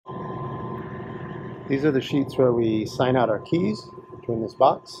These are the sheets where we sign out our keys in this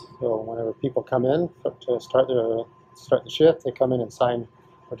box. So whenever people come in to start the shift, they come in and sign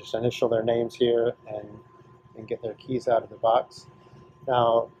or just initial their names here and get their keys out of the box.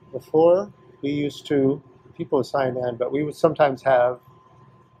 Now, before we used to, people would sign in, but we would sometimes have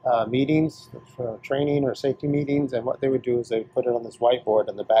meetings for training or safety meetings, and what they would do is they would put it on this whiteboard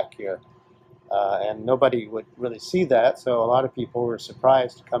in the back here. And nobody would really see that, so a lot of people were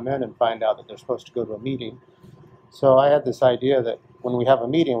surprised to come in and find out that they're supposed to go to a meeting. So I had this idea that when we have a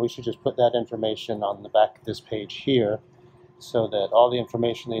meeting, we should just put that information on the back of this page here, so that all the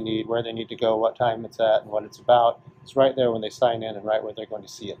information they need, where they need to go, what time it's at, and what it's about, is right there when they sign in and right where they're going to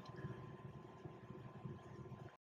see it.